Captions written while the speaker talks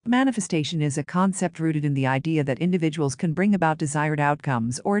Manifestation is a concept rooted in the idea that individuals can bring about desired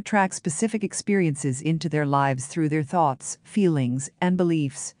outcomes or attract specific experiences into their lives through their thoughts, feelings, and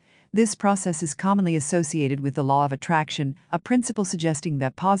beliefs. This process is commonly associated with the law of attraction, a principle suggesting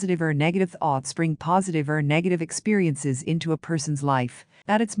that positive or negative thoughts bring positive or negative experiences into a person's life.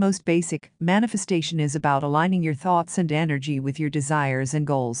 At its most basic, manifestation is about aligning your thoughts and energy with your desires and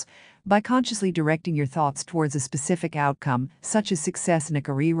goals. By consciously directing your thoughts towards a specific outcome, such as success in a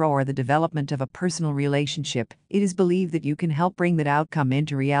career or the development of a personal relationship, it is believed that you can help bring that outcome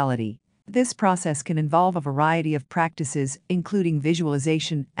into reality. This process can involve a variety of practices, including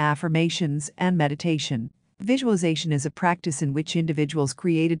visualization, affirmations, and meditation. Visualization is a practice in which individuals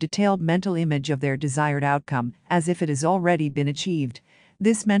create a detailed mental image of their desired outcome, as if it has already been achieved.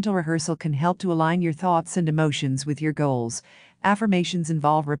 This mental rehearsal can help to align your thoughts and emotions with your goals. Affirmations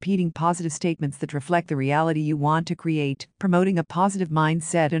involve repeating positive statements that reflect the reality you want to create, promoting a positive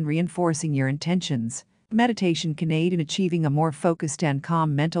mindset and reinforcing your intentions. Meditation can aid in achieving a more focused and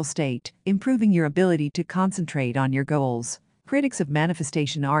calm mental state, improving your ability to concentrate on your goals. Critics of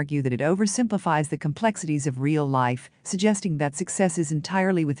manifestation argue that it oversimplifies the complexities of real life, suggesting that success is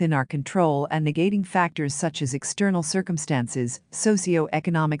entirely within our control and negating factors such as external circumstances,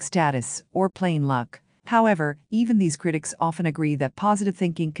 socio-economic status, or plain luck. However, even these critics often agree that positive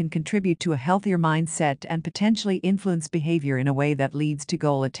thinking can contribute to a healthier mindset and potentially influence behavior in a way that leads to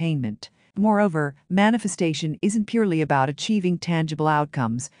goal attainment. Moreover, manifestation isn't purely about achieving tangible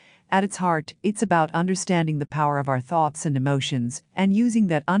outcomes. At its heart, it's about understanding the power of our thoughts and emotions, and using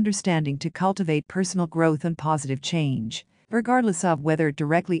that understanding to cultivate personal growth and positive change. Regardless of whether it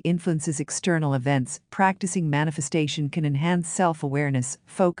directly influences external events, practicing manifestation can enhance self-awareness,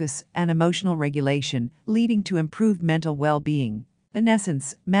 focus, and emotional regulation, leading to improved mental well-being. In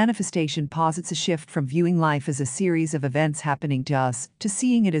essence, manifestation posits a shift from viewing life as a series of events happening to us, to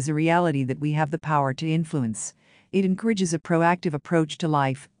seeing it as a reality that we have the power to influence. It encourages a proactive approach to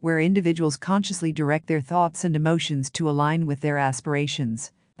life, where individuals consciously direct their thoughts and emotions to align with their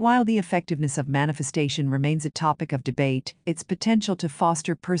aspirations. While the effectiveness of manifestation remains a topic of debate, its potential to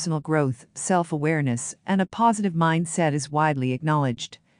foster personal growth, self-awareness, and a positive mindset is widely acknowledged.